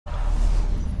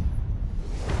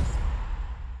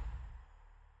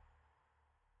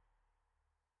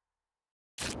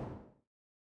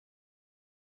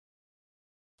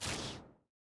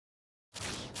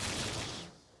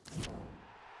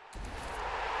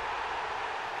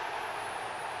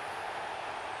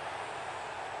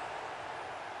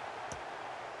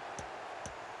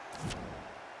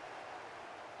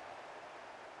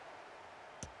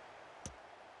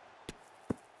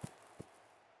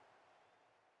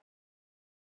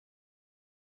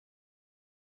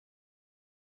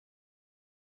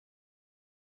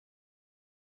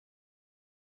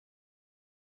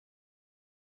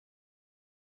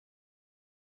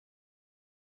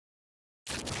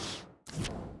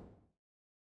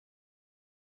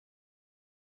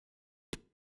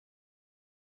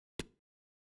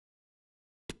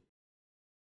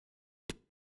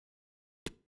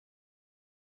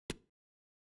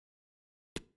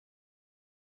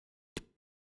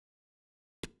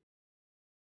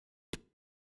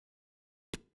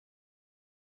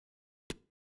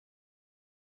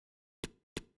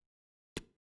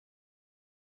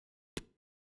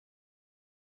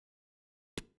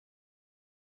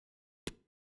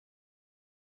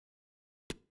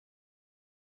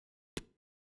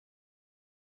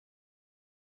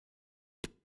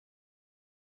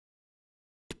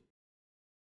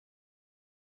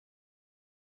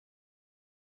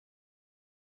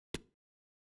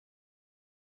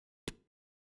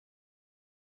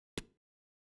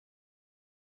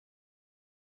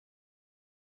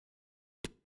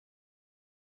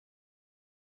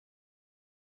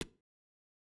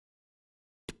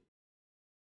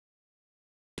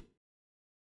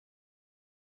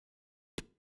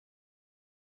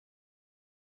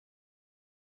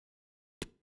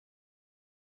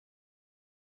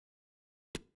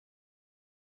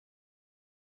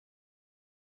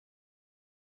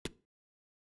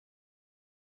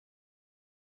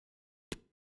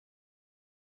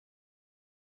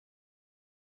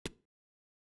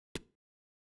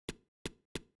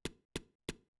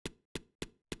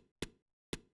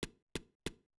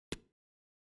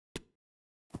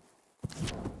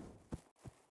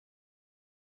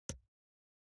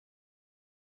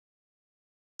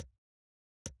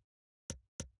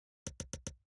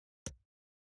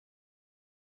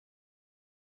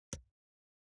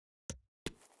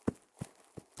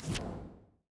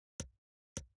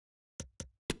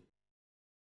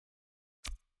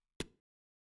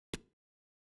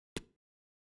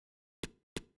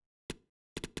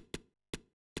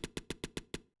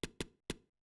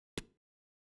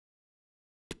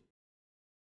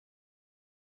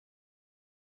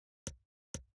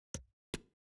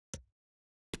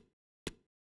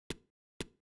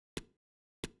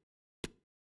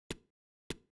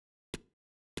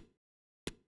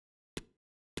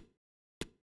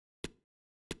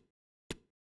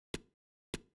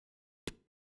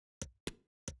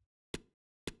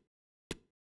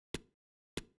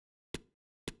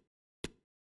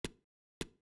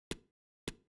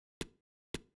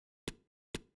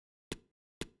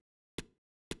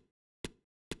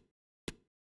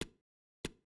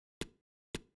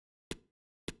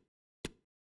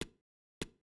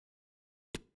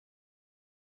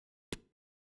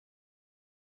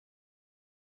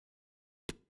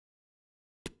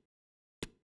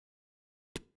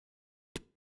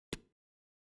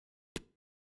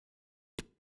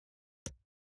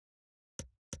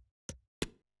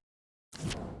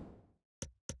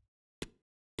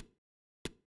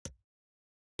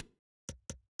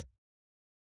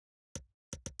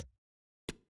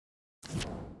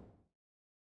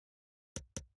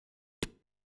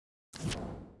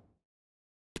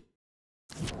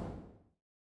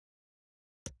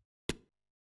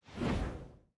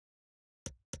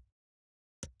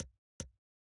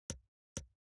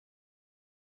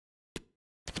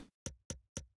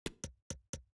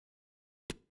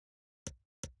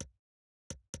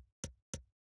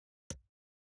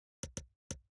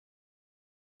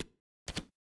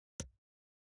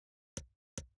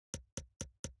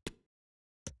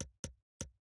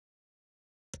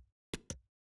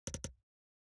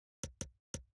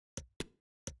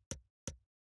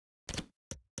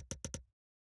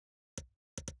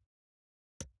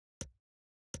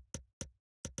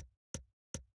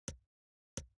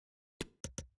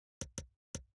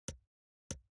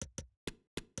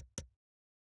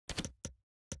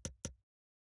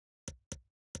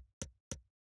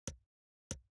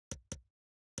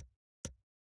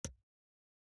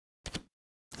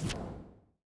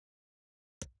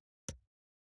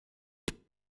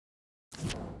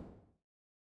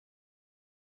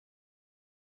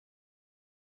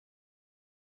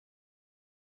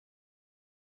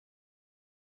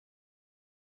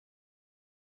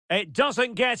It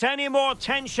doesn't get any more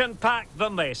tension-packed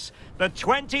than this. The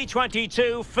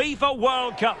 2022 FIFA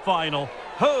World Cup final.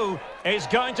 Who is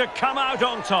going to come out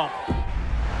on top?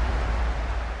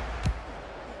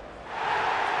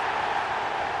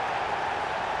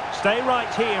 Stay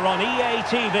right here on EA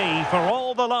TV for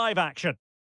all the live action.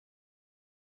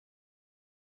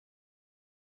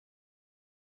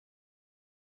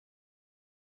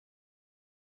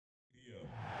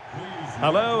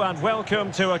 Hello and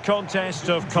welcome to a contest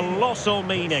of colossal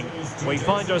meaning. We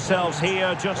find ourselves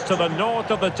here just to the north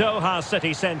of the Doha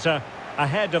city centre,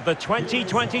 ahead of the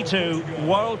 2022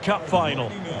 World Cup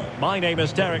final. My name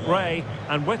is Derek Ray,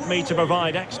 and with me to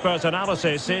provide expert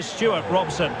analysis is Stuart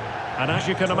Robson. And as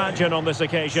you can imagine on this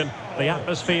occasion, the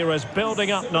atmosphere is building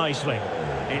up nicely.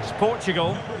 It's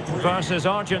Portugal versus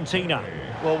Argentina.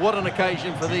 Well, what an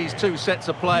occasion for these two sets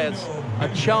of players.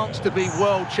 A chance to be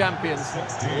world champions.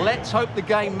 Let's hope the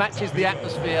game matches the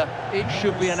atmosphere. It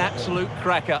should be an absolute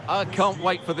cracker. I can't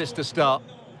wait for this to start.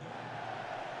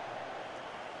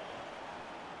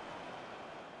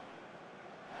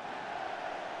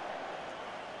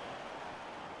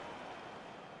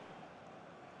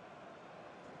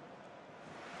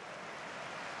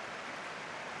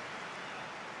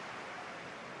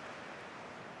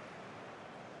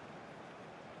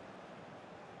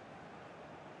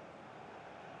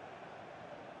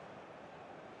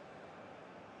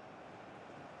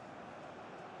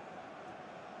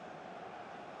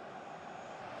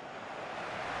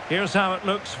 Here's how it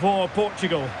looks for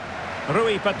Portugal.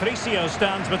 Rui Patricio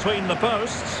stands between the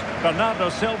posts. Bernardo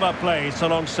Silva plays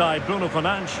alongside Bruno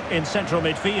Fernandes in central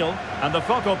midfield. And the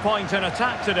focal point in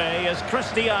attack today is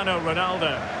Cristiano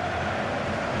Ronaldo.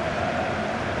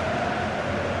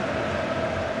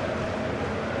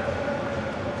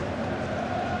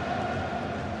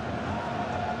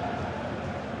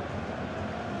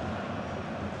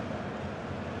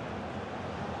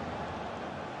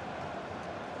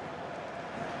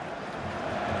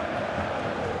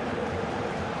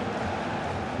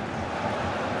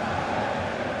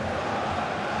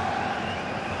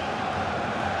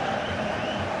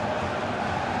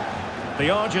 The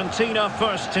Argentina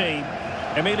first team.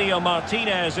 Emilio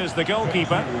Martinez is the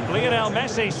goalkeeper. Lionel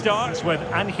Messi starts with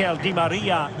Angel Di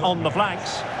Maria on the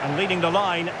flanks. And leading the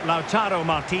line, Lautaro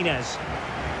Martinez.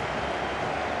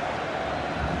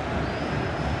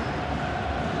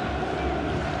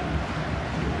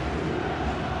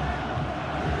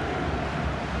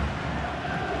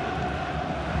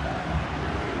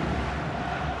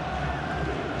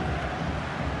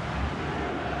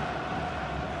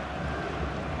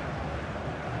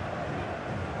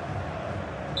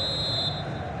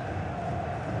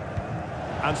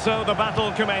 And so the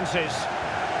battle commences.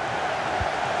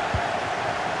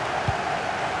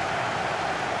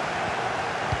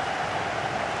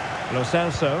 Lo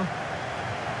Celso.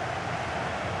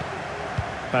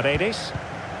 Paredes.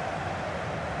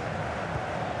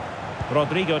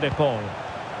 Rodrigo de Paul.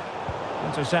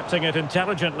 Intercepting it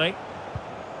intelligently.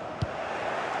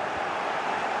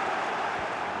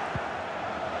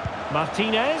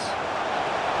 Martinez.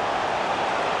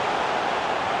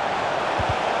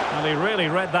 And he really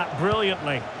read that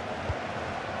brilliantly.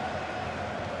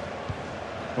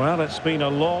 Well, it's been a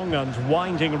long and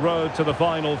winding road to the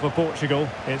final for Portugal.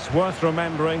 It's worth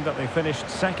remembering that they finished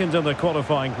second in the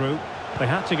qualifying group. They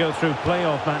had to go through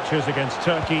playoff matches against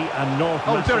Turkey and North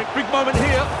Macedonia. Oh, Derek, big moment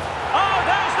here. Oh,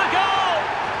 there's the goal!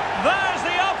 There's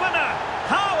the opener!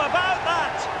 How about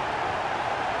that?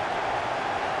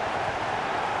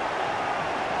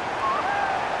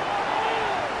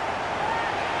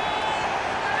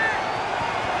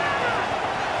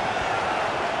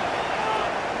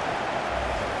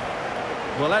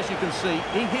 Well, as you can see,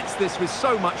 he hits this with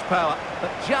so much power, but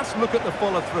just look at the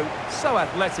follow-through. So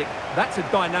athletic. That's a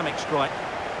dynamic strike.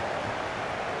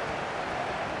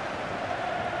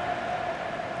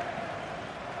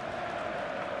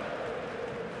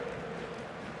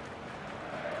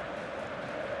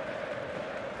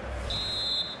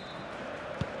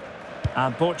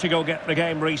 And Portugal get the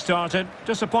game restarted.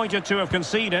 Disappointed to have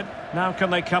conceded. Now can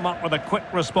they come up with a quick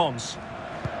response?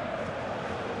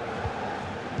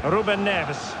 Ruben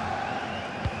Neves.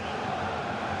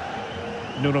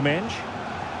 Nuno Mendes.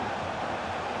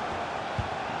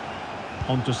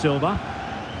 On to Silva.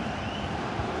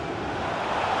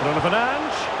 Bruno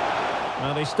Fernandes.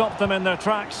 Well, they stopped them in their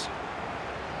tracks.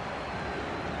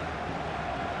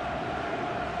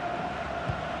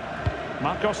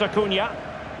 Marcos Acuna.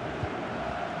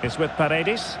 It's with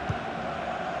Paredes.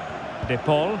 De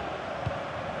Paul.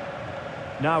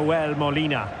 Nahuel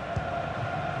Molina.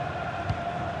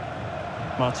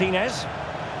 Martinez.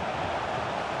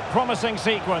 Promising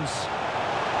sequence.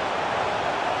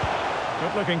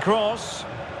 Good looking cross.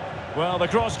 Well, the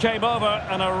cross came over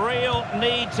and a real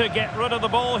need to get rid of the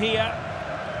ball here.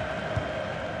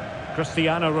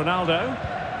 Cristiano Ronaldo.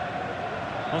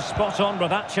 Well, spot on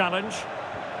with that challenge.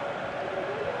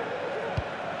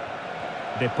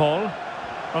 De Paul.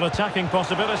 On attacking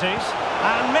possibilities.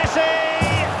 And Messi!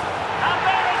 And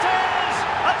there it is!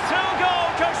 A two-goal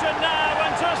cushion now,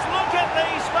 and just look at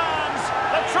these fans!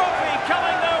 The trophy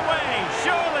coming their way,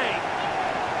 surely!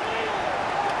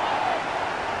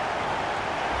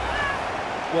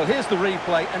 Well, here's the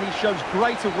replay, and he shows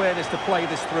great awareness to play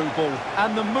this through ball.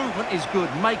 And the movement is good,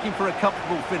 making for a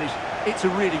comfortable finish. It's a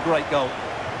really great goal.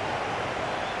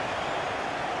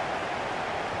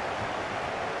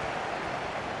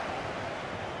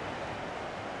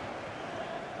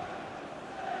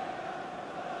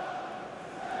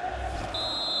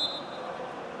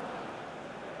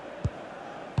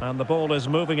 And the ball is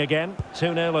moving again.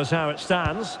 2-0 is how it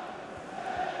stands.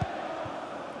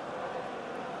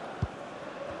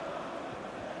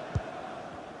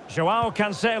 João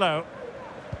Cancelo.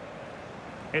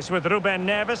 It's with Ruben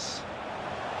Neves.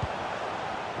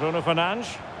 Bruno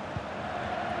Fernandes.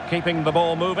 Keeping the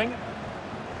ball moving.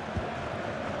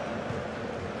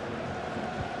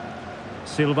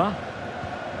 Silva.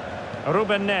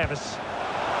 Ruben Neves.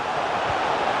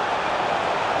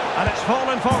 And it's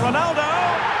fallen for Ronaldo.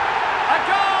 A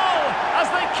goal as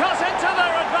they cut into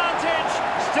their advantage.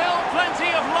 Still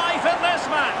plenty of life in this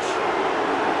match.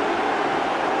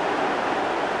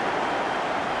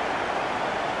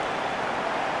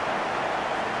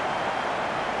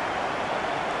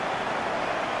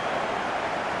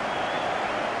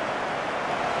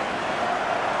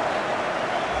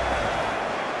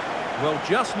 Well,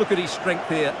 just look at his strength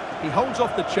here. He holds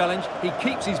off the challenge, he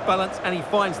keeps his balance, and he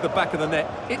finds the back of the net.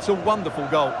 It's a wonderful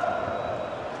goal.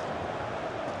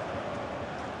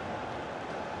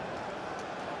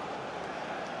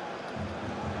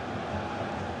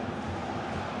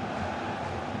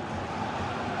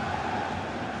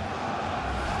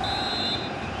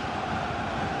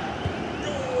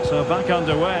 So back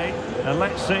underway, and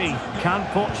let's see, can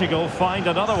Portugal find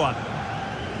another one?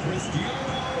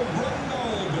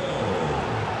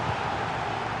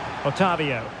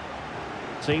 Otavio.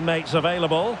 Teammates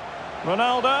available.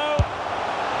 Ronaldo.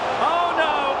 Oh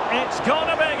no, it's gone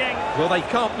a begging. Well, they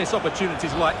can't miss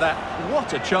opportunities like that.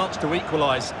 What a chance to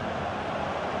equalise.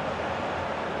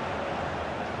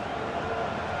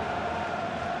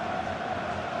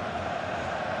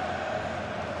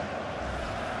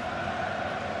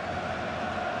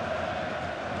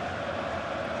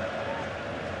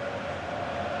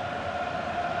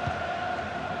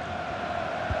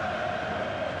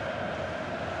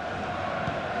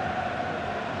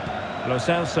 Lo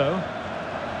Celso.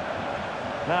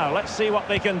 Now, let's see what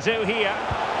they can do here.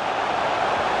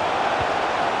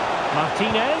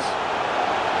 Martinez.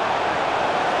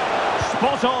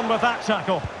 Spot on with that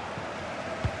tackle.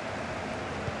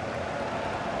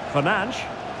 Fernandes.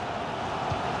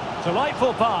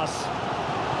 Delightful pass.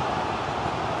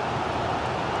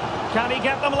 Can he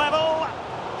get them level?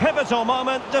 Pivotal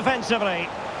moment defensively.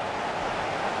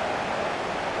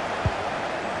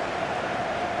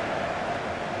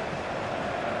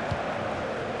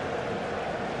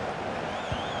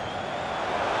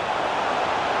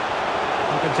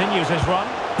 Continues his run.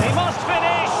 He must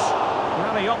finish!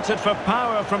 Well, he opted for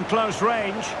power from close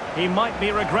range. He might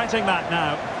be regretting that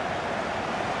now.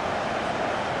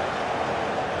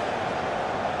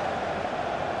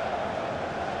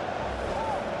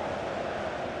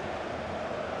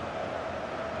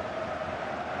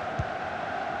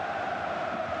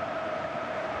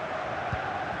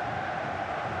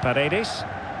 Paredes.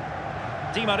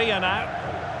 Di Maria now.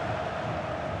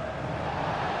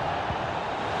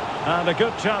 And a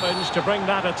good challenge to bring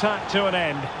that attack to an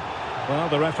end. Well,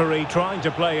 the referee trying to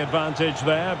play advantage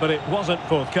there, but it wasn't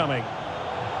forthcoming.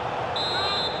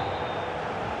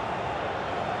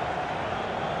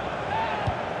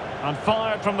 And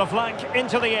fired from the flank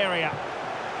into the area.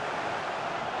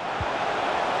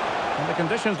 And the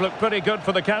conditions look pretty good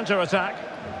for the counter-attack.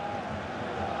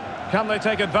 Can they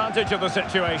take advantage of the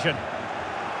situation?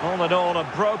 All in all, a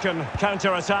broken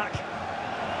counter-attack.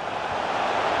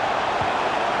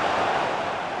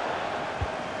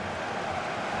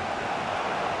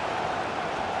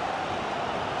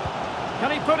 Can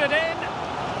he put it in?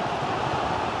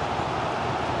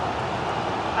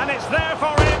 And it's there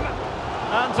for him.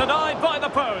 And denied by the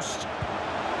post.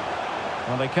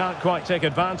 Well, they can't quite take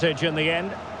advantage in the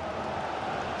end.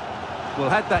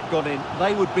 Well, had that gone in,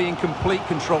 they would be in complete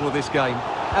control of this game.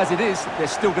 As it is, they're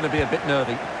still going to be a bit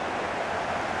nervy.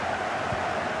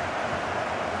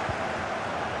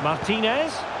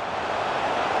 Martinez.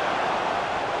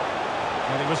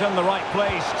 And he was in the right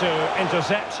place to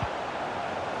intercept.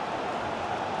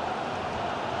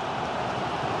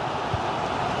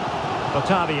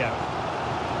 Otavio.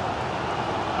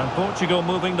 And Portugal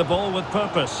moving the ball with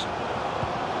purpose.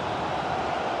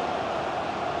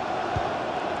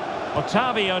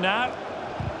 Otavio now.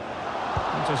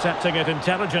 Intercepting it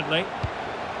intelligently.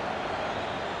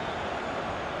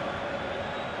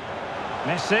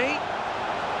 Messi.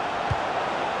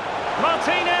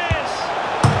 Martinez!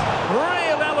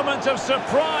 Real element of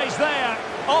surprise there,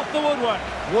 off the woodwork.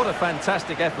 What a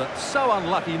fantastic effort. So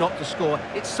unlucky not to score.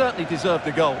 It certainly deserved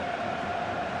a goal.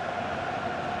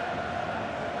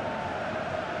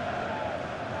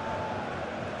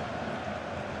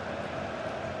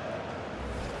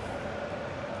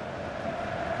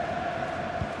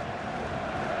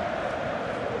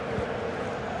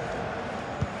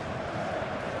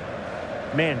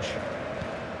 Mensch.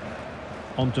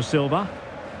 On to Silva.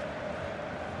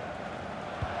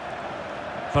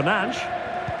 Fernandes.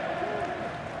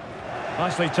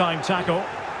 Nicely timed tackle.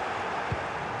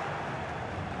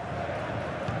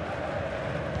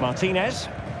 Martinez.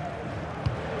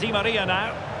 Di Maria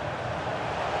now.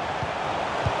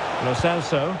 Lo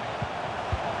Celso.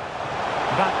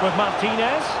 Back with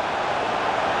Martinez.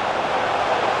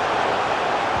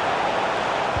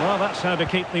 Well, that's how to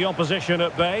keep the opposition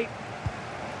at bay.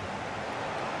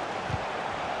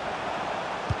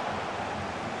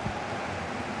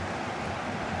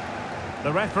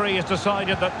 The referee has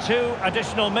decided that 2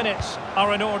 additional minutes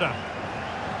are in order.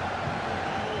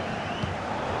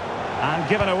 And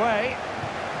given away.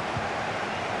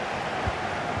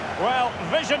 Well,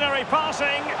 visionary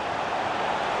passing.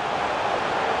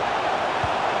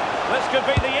 This could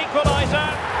be the equaliser.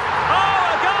 Oh,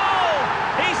 a goal!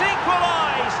 He's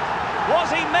equalised!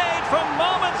 Was he made from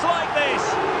moments like this?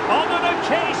 On an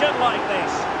occasion like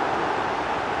this?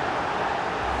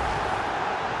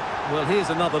 Well, here's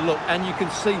another look, and you can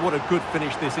see what a good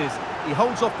finish this is. He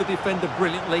holds off the defender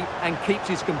brilliantly and keeps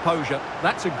his composure.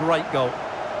 That's a great goal.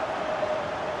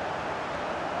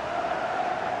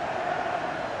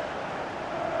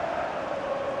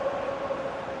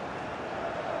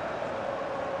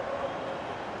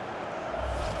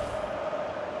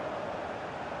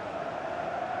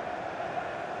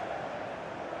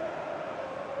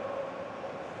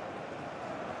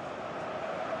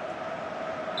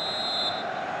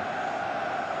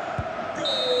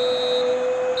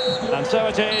 And so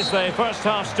it is, the first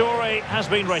half story has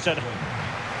been written.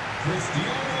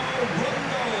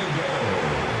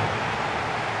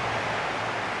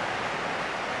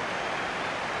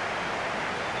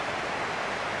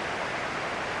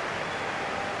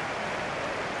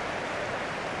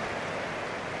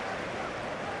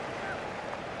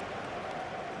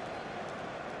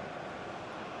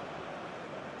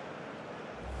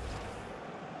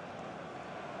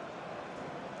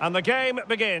 And the game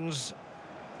begins.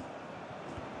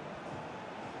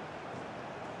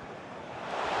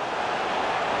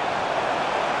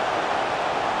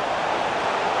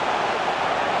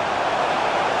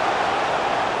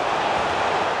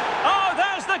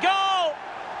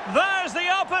 There's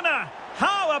the opener.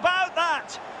 How about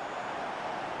that?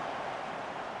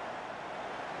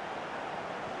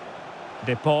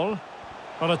 De Paul.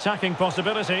 Well, attacking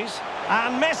possibilities.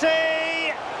 And Messi!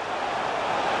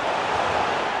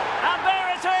 And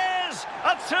there it is!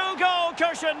 A 2-goal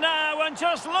cushion now, and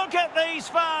just look at these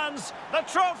fans. The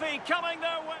trophy coming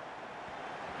their way.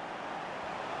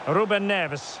 Ruben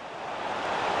Neves.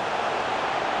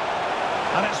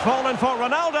 And it's fallen for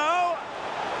Ronaldo.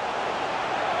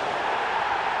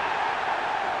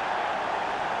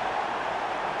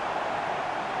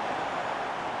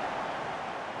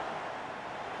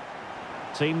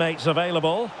 Teammates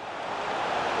available.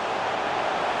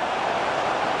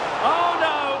 Oh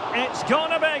no, it's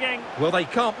gone a-begging. Well, they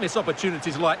can't miss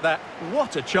opportunities like that.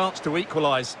 What a chance to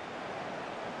equalise.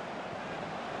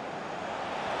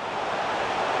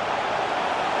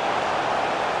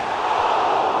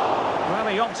 Well,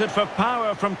 he opted for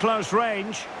power from close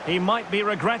range. He might be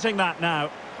regretting that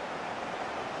now.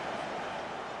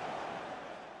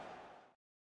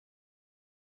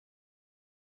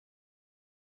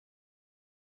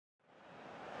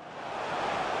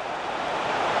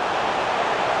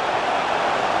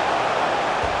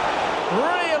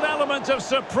 Real element of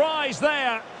surprise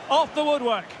there, off the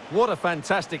woodwork. What a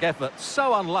fantastic effort.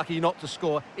 So unlucky not to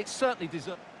score. It certainly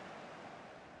deserves...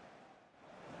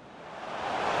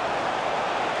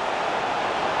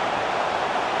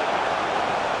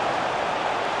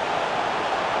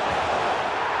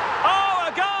 Oh,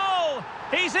 a goal!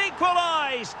 He's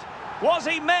equalised! Was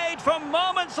he made from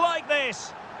moments like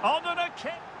this? On a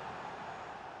kick.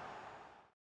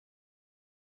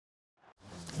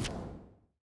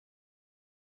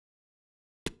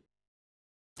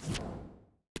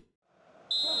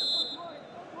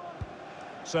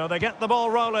 So they get the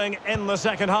ball rolling in the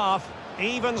second half.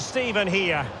 Even Steven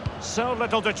here. So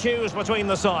little to choose between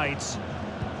the sides.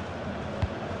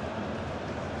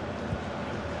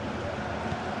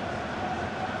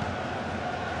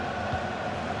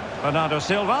 Bernardo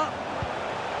Silva.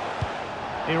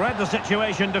 He read the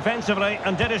situation defensively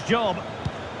and did his job.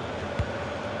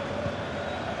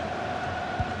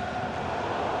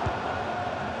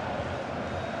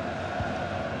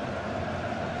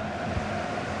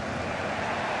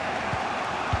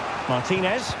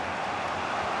 Martinez.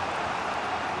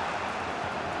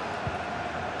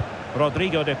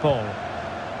 Rodrigo de Paul.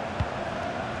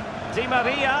 Di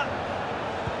Maria.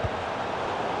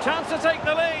 Chance to take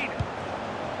the lead.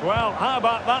 Well, how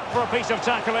about that for a piece of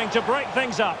tackling to break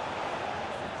things up?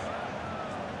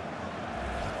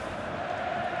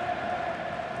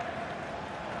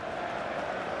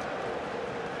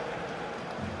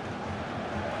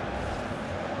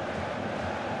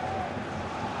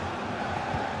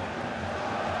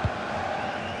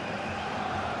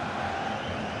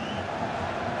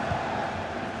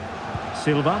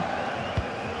 Silva.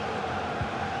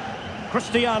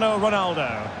 Cristiano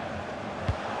Ronaldo.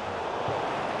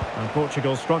 And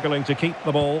Portugal struggling to keep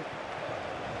the ball.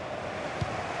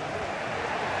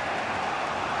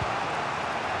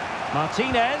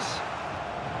 Martinez.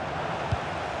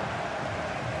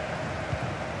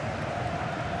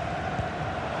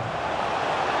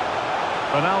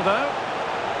 Ronaldo.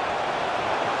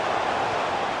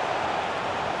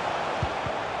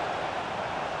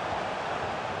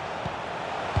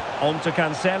 On to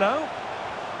Cancelo.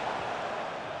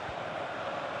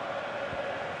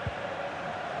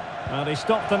 And he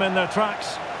stopped them in their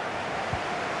tracks.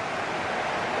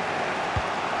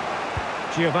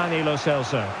 Giovanni Lo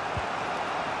Celso.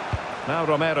 Now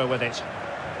Romero with it.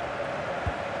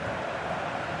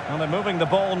 And they're moving the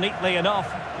ball neatly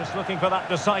enough. Just looking for that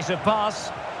decisive pass.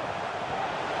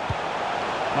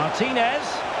 Martinez.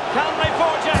 Can they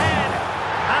forge ahead?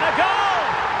 And a goal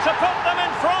to put them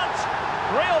in front.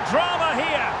 Real drama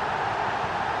here.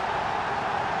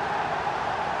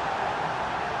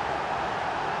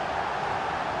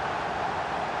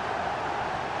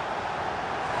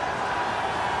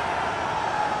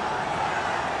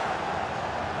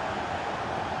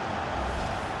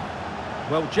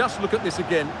 Well, just look at this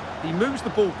again. He moves the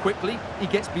ball quickly, he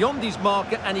gets beyond his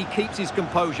marker and he keeps his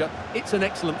composure. It's an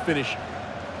excellent finish.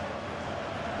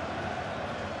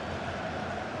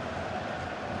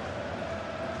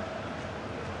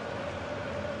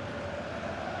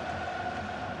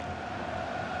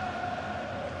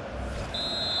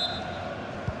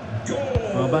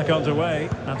 Well, back underway,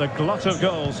 and a glut of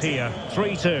goals here.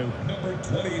 3-2. Number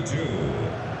 22.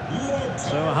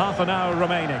 So a half an hour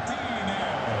remaining.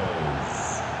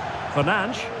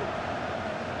 Fernandes.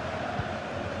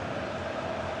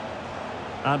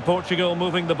 And Portugal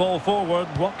moving the ball forward.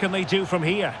 What can they do from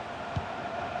here?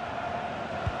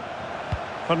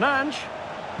 Fernandes.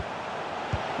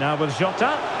 Now with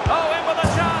Jota. Oh, in with a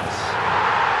chance.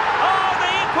 Oh,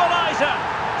 the equaliser.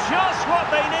 Just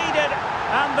what they needed.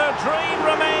 And their dream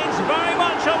remains very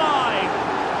much alive.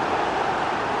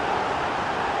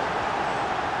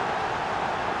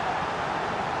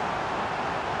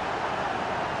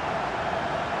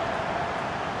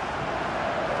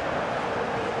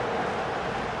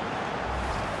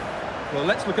 Well,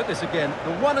 let's look at this again.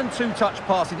 The 1- and 2-touch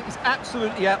passing is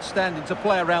absolutely outstanding to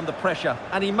play around the pressure,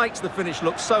 and he makes the finish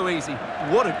look so easy.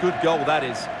 What a good goal that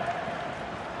is.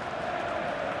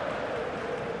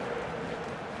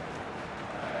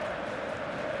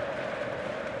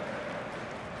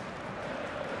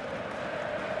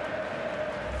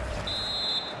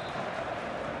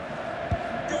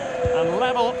 And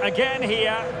level again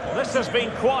here. This has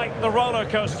been quite the roller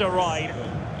coaster ride.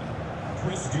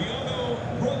 Cristiano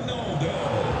Ronaldo.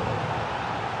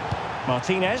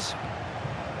 Martinez.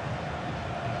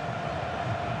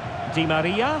 Di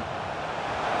Maria.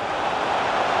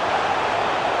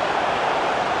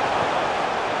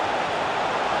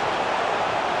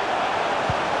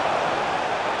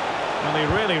 And he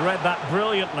really read that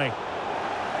brilliantly.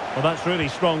 Well, that's really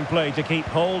strong play to keep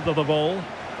hold of the ball.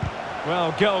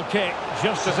 Well, goal kick,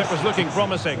 just as it was looking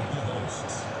promising.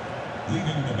 Leading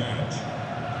the match,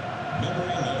 number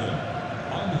 11,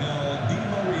 Angel Di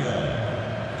Maria.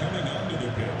 Coming onto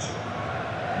the pitch,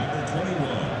 number 21,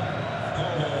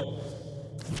 Paulo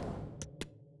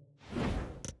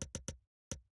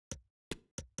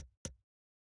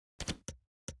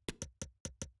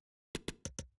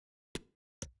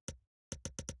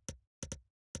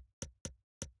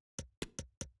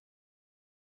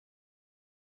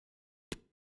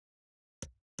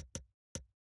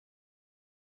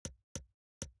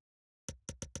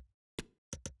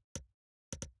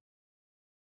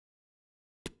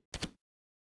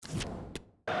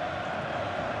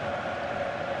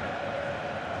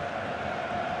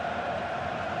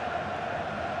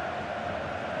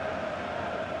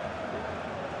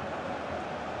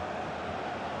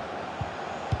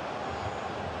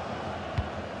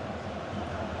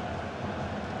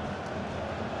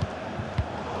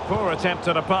Poor attempt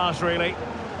at a pass, really.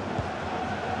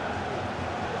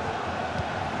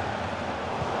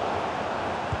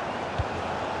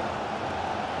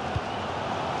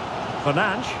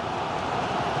 Fernandes.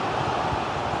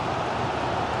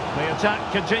 The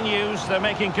attack continues. They're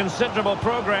making considerable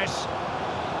progress.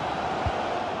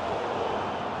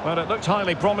 Well, it looked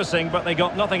highly promising, but they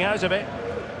got nothing out of it.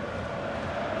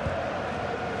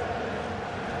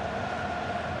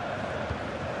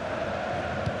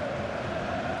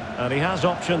 And he has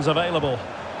options available.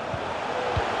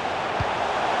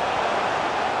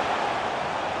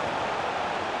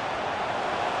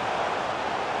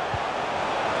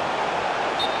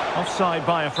 Offside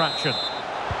by a fraction.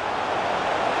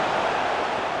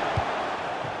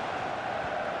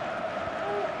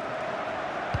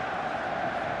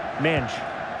 Mensch.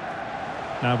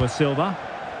 Now with Silva.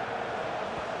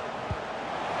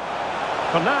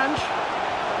 Fernandes.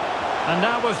 And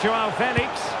now with Joao Felix.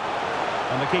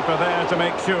 And the keeper there to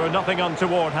make sure nothing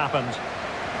untoward happened.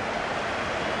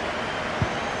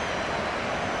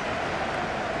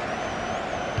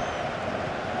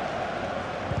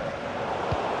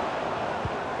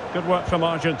 Good work from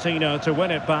Argentina to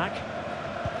win it back.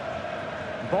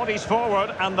 Bodies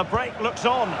forward and the break looks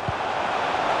on.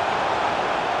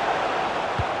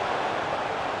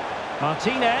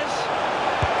 Martinez.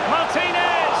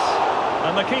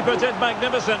 And the keeper did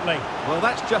magnificently. Well,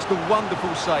 that's just a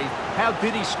wonderful save. How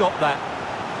did he stop that?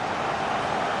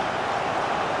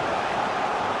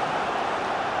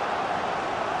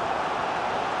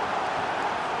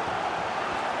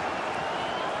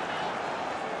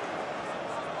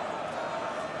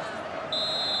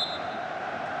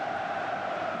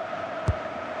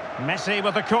 Messi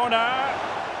with the corner.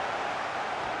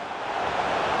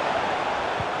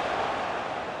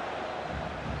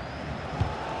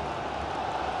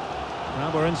 Now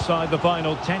we're inside the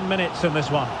final 10 minutes in this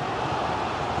one.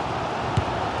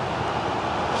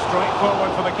 Straight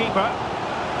forward for the keeper.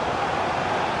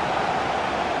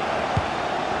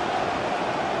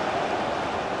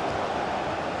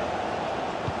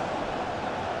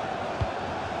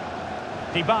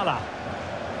 Dybala.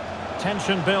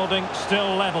 Tension building,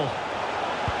 still level.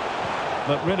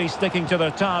 But really sticking to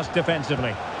their task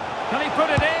defensively. Can he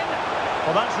put it in?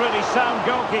 Well, that's really sound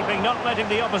goalkeeping, not letting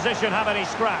the opposition have any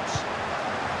scraps.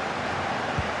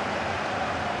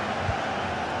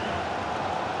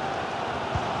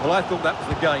 Well, I thought that was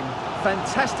the game.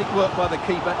 Fantastic work by the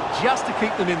keeper just to keep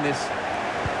them in this.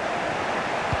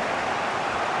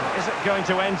 Is it going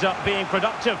to end up being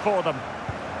productive for them?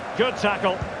 Good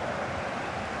tackle.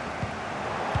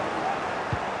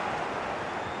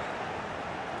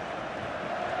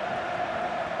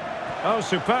 Oh,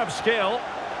 superb skill.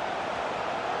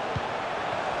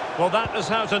 Well, that is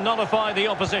how to nullify the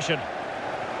opposition.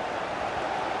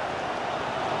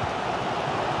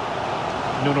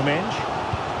 Nuno Mendes.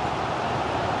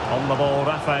 On the ball,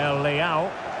 Rafael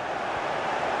Leao.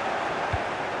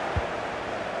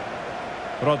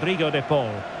 Rodrigo de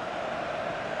Paul.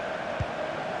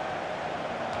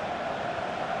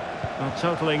 Well,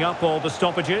 totalling up all the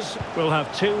stoppages, we'll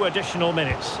have 2 additional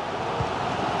minutes.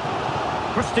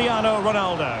 Cristiano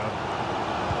Ronaldo.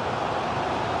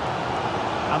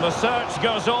 And the search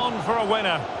goes on for a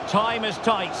winner. Time is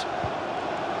tight.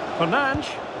 Fernandes.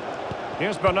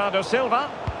 Here's Bernardo Silva.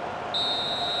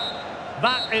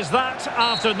 That is that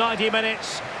after 90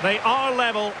 minutes. They are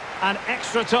level and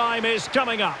extra time is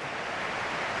coming up.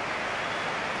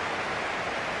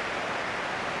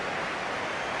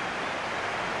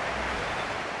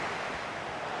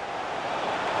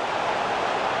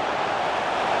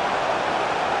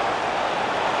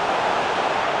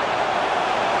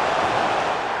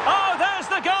 Oh, there's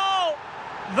the goal!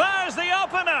 There's the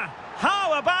opener!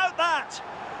 How about that?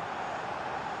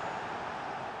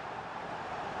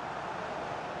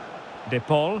 De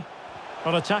Paul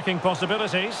on attacking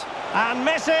possibilities. And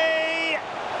Messi!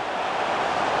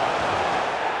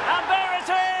 And there it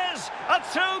is! A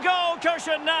 2-goal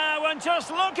cushion now, and just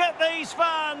look at these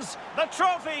fans. The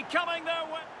trophy coming their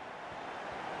way.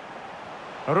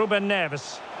 Ruben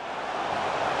Neves.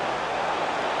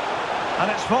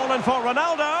 And it's fallen for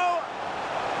Ronaldo.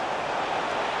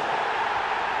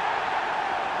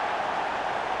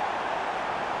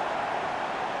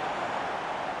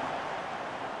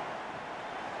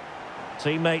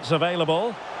 Teammates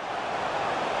available.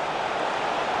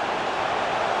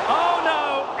 Oh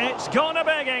no, it's gone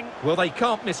a-begging. Well, they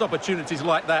can't miss opportunities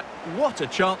like that. What a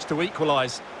chance to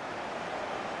equalise.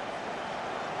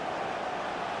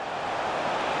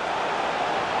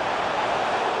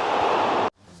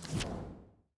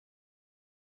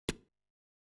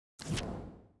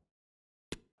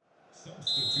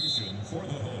 Substitution for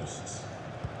the hosts.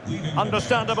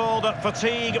 Understandable that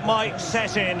fatigue might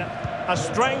set in. A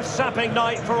strength-sapping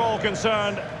night for all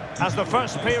concerned as the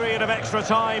first period of extra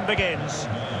time begins.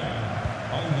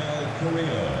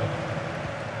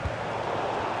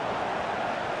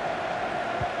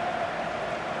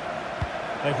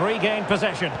 They've regained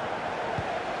possession.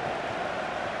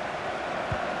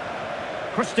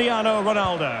 Cristiano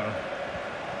Ronaldo.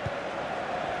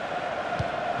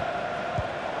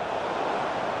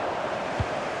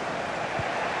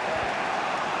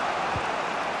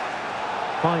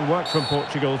 Fine work from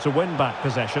Portugal to win back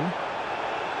possession.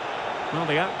 Well,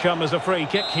 the outcome is a free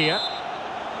kick here.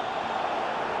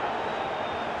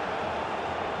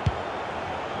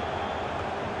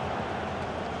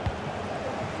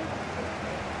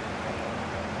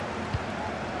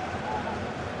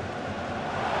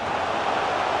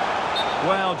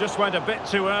 Well, just went a bit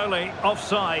too early,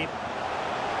 offside.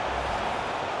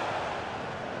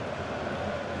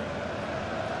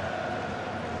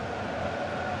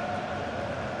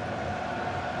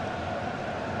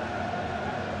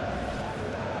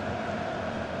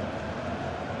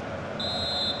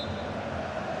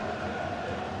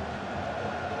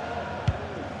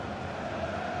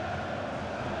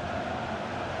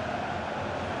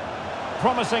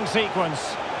 Promising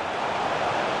sequence.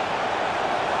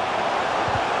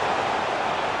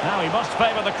 Now he must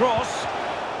favour the cross.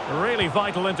 A really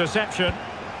vital interception.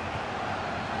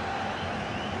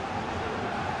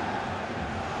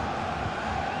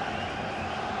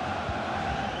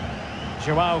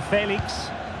 Joao Felix.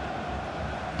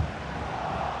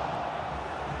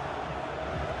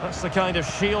 That's the kind of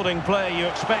shielding play you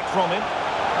expect from him.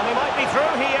 And he might be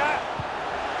through here.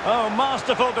 Oh,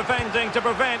 masterful defending to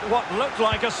prevent what looked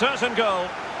like a certain goal.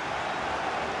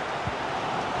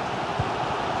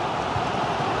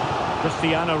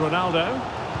 Cristiano Ronaldo.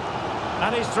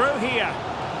 And he's through here.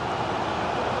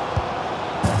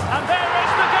 And there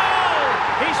is the goal!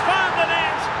 He's found the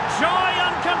net. Joy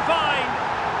unconfined.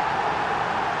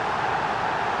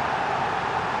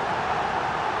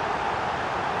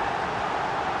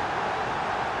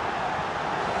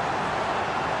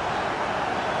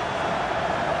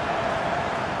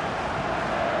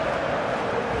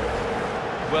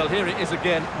 Well, here it is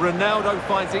again. Ronaldo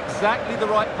finds exactly the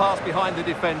right pass behind the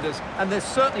defenders, and there's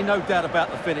certainly no doubt about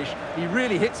the finish. He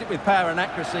really hits it with power and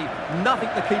accuracy. Nothing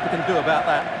the keeper can do about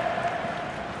that.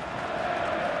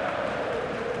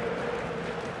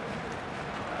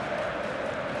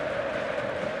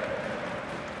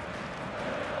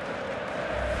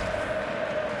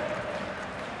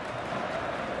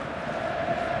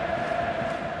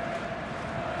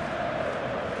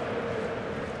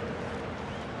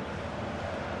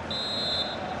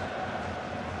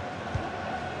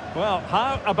 Well,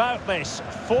 how about this?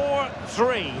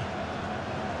 4-3.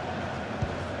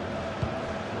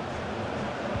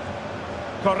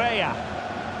 Correa.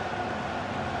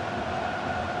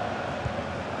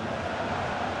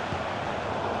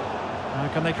 Now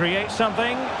can they create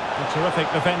something? A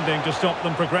terrific defending to stop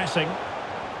them progressing.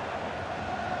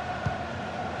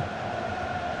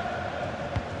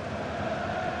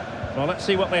 Well, let's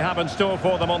see what they have in store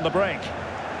for them on the break.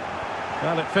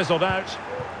 Well, it fizzled out.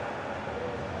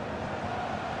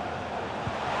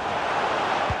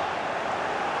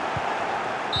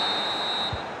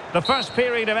 The first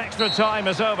period of extra time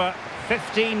is over.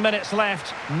 15 minutes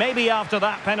left. Maybe after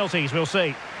that, penalties, we'll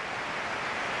see.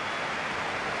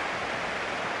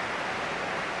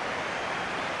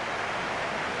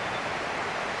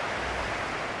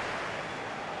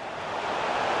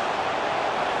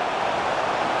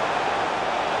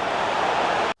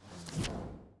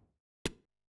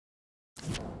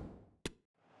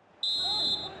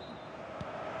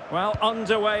 Well,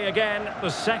 underway again, the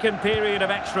second period of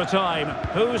extra time.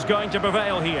 Who's going to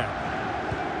prevail here?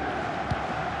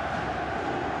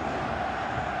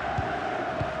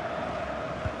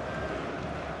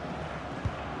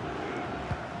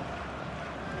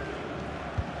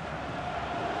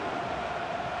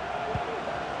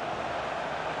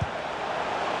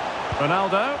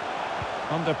 Ronaldo,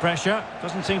 under pressure,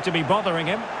 doesn't seem to be bothering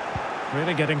him.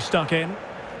 Really getting stuck in.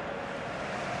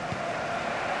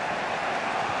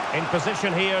 In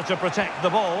position here to protect the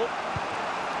ball.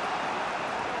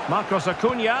 Marcos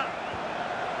Acuna.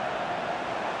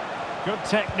 Good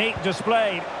technique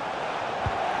displayed.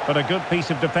 But a good piece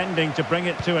of defending to bring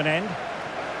it to an end.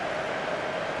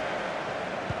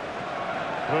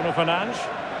 Bruno Fernandes.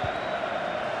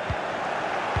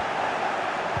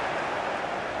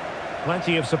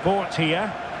 Plenty of support here.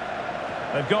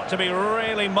 They've got to be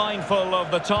really mindful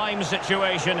of the time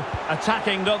situation,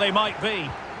 attacking though they might be.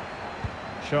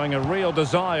 Showing a real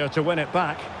desire to win it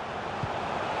back.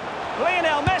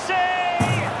 Lionel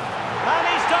Messi!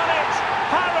 done it!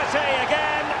 Parity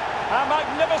again! A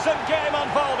magnificent game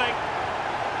unfolding.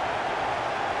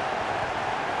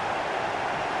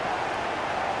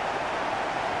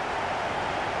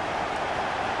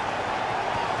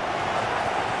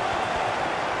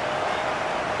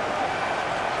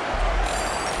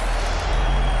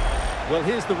 Well,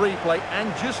 here's the replay,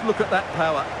 and just look at that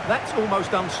power. That's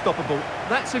almost unstoppable.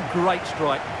 That's a great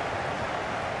strike.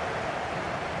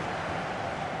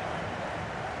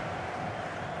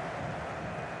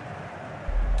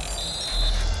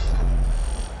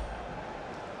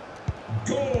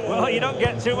 Well, you don't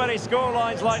get too many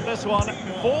scorelines like this one.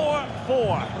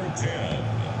 4-4. Number 10,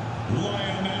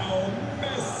 Lionel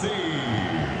Messi.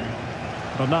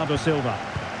 Bernardo Silva.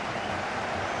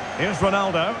 Here's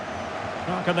Ronaldo.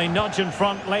 How can they nudge in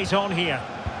front late on here?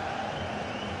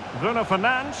 Bruno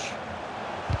Fernandes.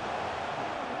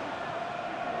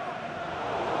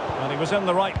 And he was in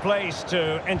the right place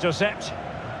to intercept.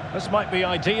 This might be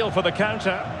ideal for the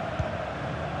counter.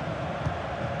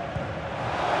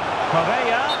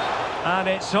 Correa. And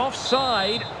it's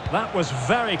offside. That was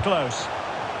very close.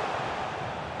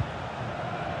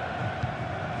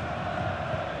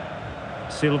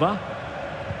 Silva.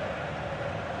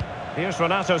 Here's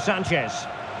Renato Sanchez.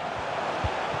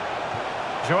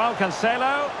 Joao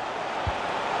Cancelo.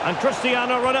 And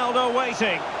Cristiano Ronaldo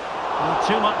waiting. Well,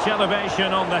 too much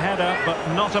elevation on the header,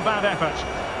 but not a bad effort.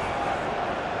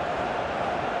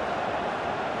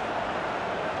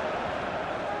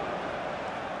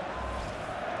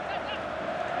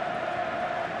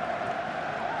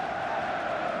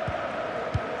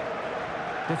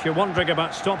 If you're wondering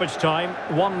about stoppage time,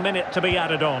 1 minute to be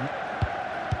added on.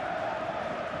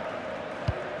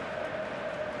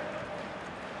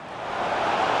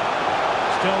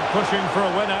 Still pushing for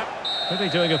a winner. Really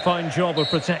doing a fine job of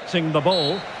protecting the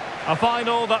ball. A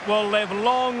final that will live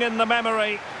long in the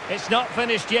memory. It's not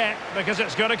finished yet because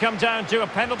it's going to come down to a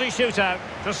penalty shootout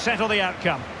to settle the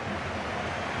outcome.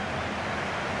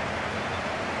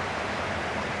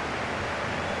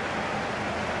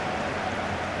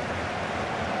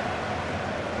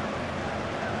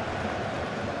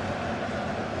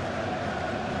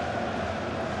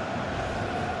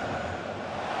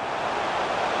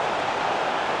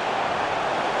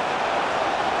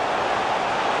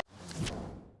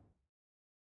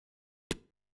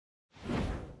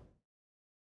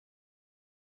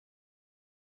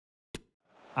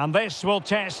 And this will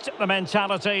test the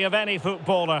mentality of any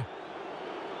footballer.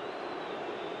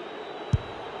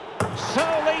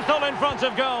 So lethal in front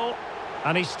of goal.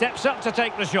 And he steps up to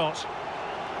take the shot.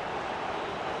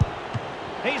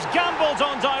 He's gambled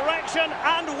on direction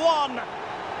and won.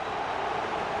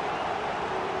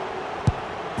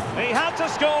 He had to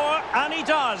score, and he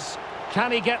does.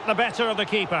 Can he get the better of the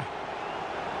keeper?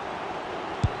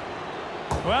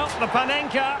 Well, the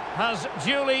Panenka has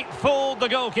duly fooled the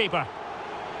goalkeeper.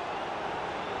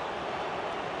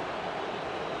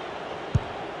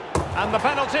 And the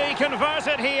penalty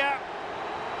converted here.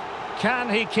 Can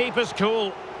he keep his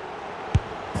cool?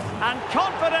 And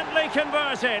confidently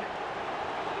converted.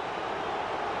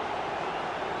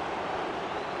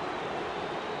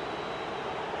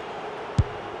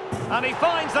 And he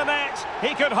finds the net.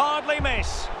 He could hardly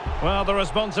miss. Well, the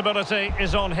responsibility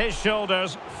is on his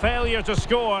shoulders. Failure to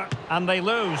score, and they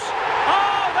lose.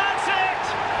 Oh, that's it!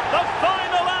 The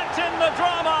final act in the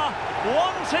drama.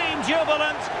 One team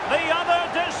jubilant, the other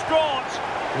distraught.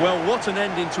 Well, what an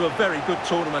ending to a very good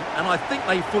tournament, and I think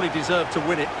they fully deserve to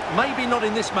win it. Maybe not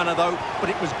in this manner, though, but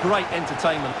it was great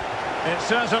entertainment. It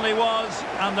certainly was,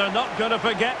 and they're not going to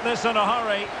forget this in a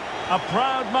hurry. A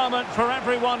proud moment for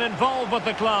everyone involved with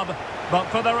the club, but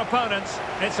for their opponents,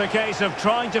 it's a case of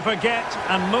trying to forget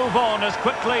and move on as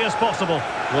quickly as possible.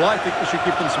 Well, I think we should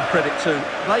give them some credit too.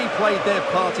 They played their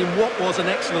part in what was an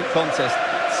excellent contest.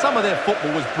 Some of their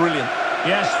football was brilliant.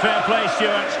 Yes, fair play,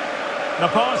 Stuart. The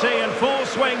party in full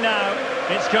swing now.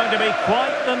 It's going to be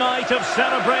quite the night of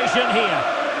celebration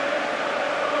here.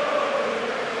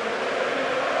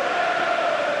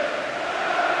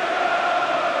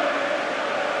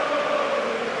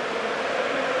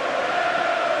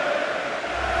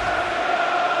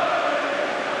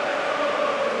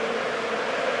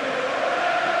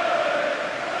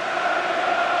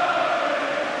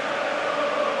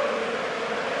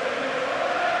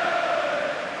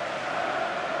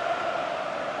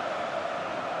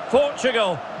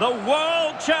 Portugal, the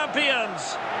world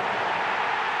champions.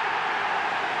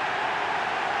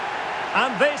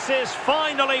 And this is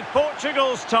finally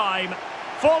Portugal's time.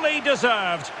 Fully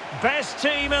deserved. Best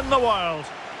team in the world.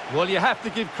 Well, you have to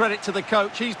give credit to the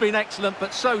coach. He's been excellent,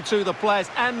 but so too the players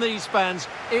and these fans.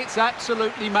 It's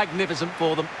absolutely magnificent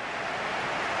for them.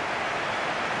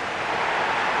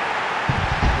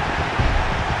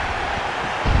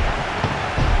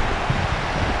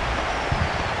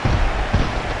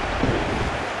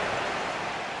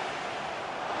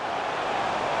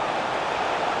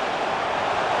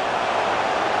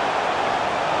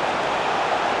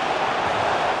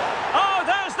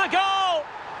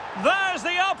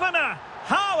 opener!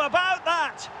 How about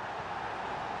that?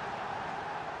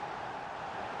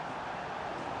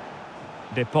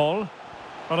 De Paul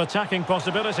for attacking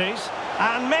possibilities.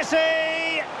 And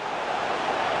Messi!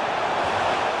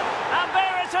 And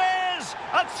there it is!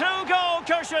 A two-goal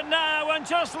cushion now, and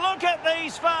just look at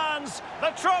these fans.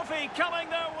 The trophy coming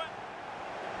their way.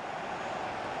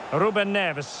 Ruben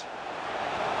Neves.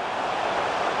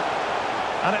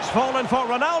 And it's fallen for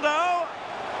Ronaldo.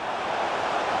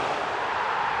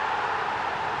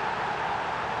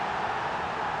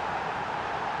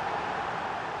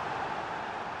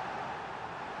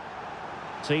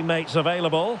 Teammates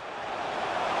available.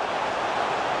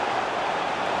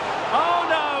 Oh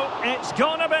no, it's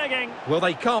gone a-begging. Well,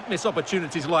 they can't miss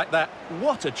opportunities like that.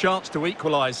 What a chance to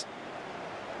equalise.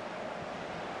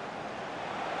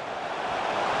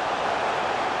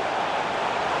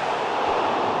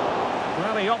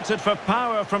 Well, he opted for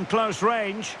power from close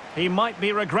range. He might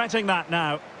be regretting that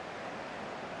now.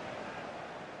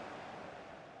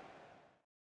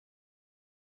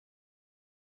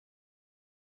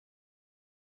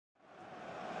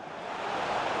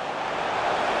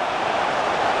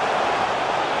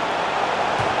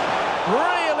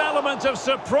 Real element of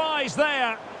surprise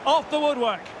there, off the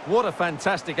woodwork. What a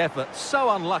fantastic effort. So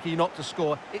unlucky not to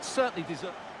score. It certainly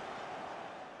deserves...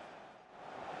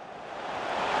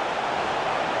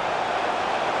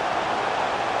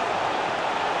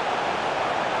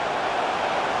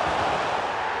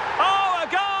 Oh, a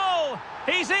goal!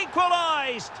 He's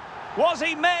equalised. Was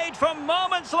he made from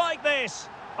moments like this?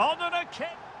 On a kick.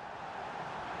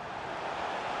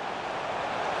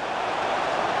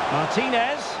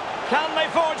 Martinez. Can they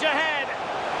forge ahead?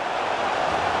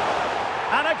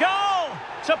 And a goal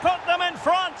to put them in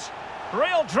front.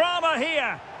 Real drama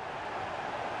here.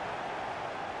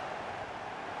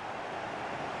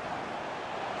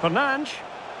 Fernandes.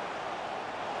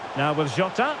 Now with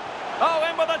Jota. Oh,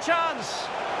 in with a chance.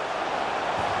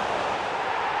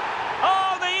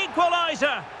 Oh, the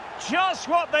equaliser. Just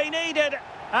what they needed.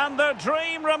 And their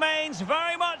dream remains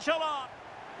very much alive.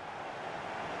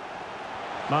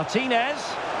 Martinez.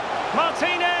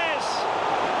 Martinez!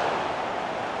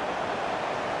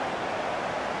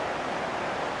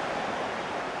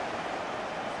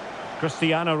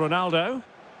 Cristiano Ronaldo.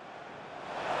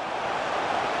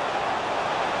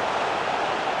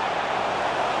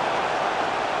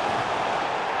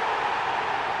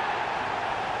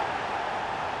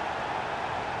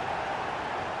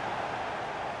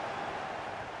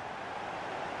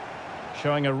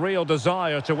 Showing a real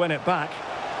desire to win it back.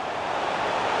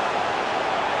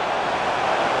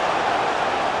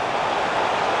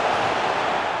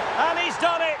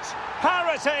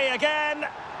 Parity again.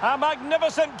 A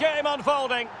magnificent game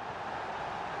unfolding.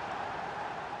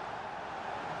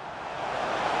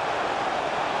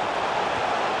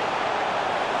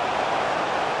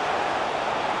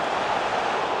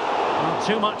 Not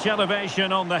too much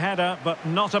elevation on the header, but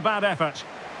not a bad effort.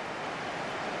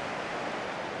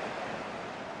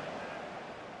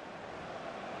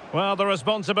 Well, the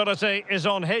responsibility is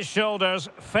on his shoulders.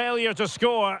 Failure to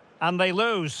score, and they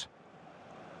lose.